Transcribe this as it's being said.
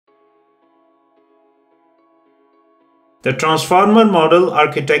The transformer model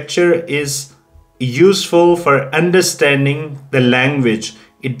architecture is useful for understanding the language.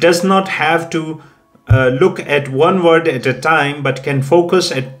 It does not have to look at one word at a time, but can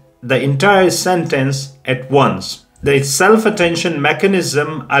focus at the entire sentence at once. The self-attention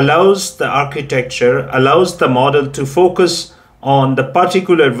mechanism allows the model to focus on the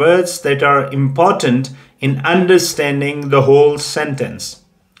particular words that are important in understanding the whole sentence.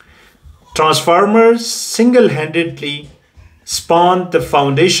 Transformers single-handedly spawned the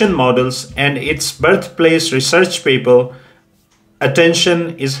foundation models, and its birthplace research paper,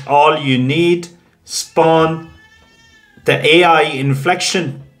 "Attention is All You Need," spawned the AI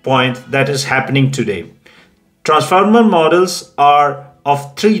inflection point that is happening today. Transformer models are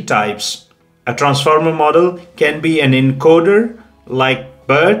of three types. A transformer model can be an encoder like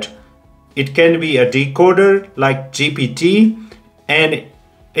BERT, it can be a decoder like GPT, and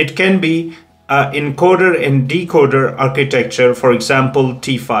it can be an encoder and decoder architecture, for example,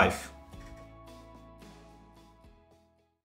 T5.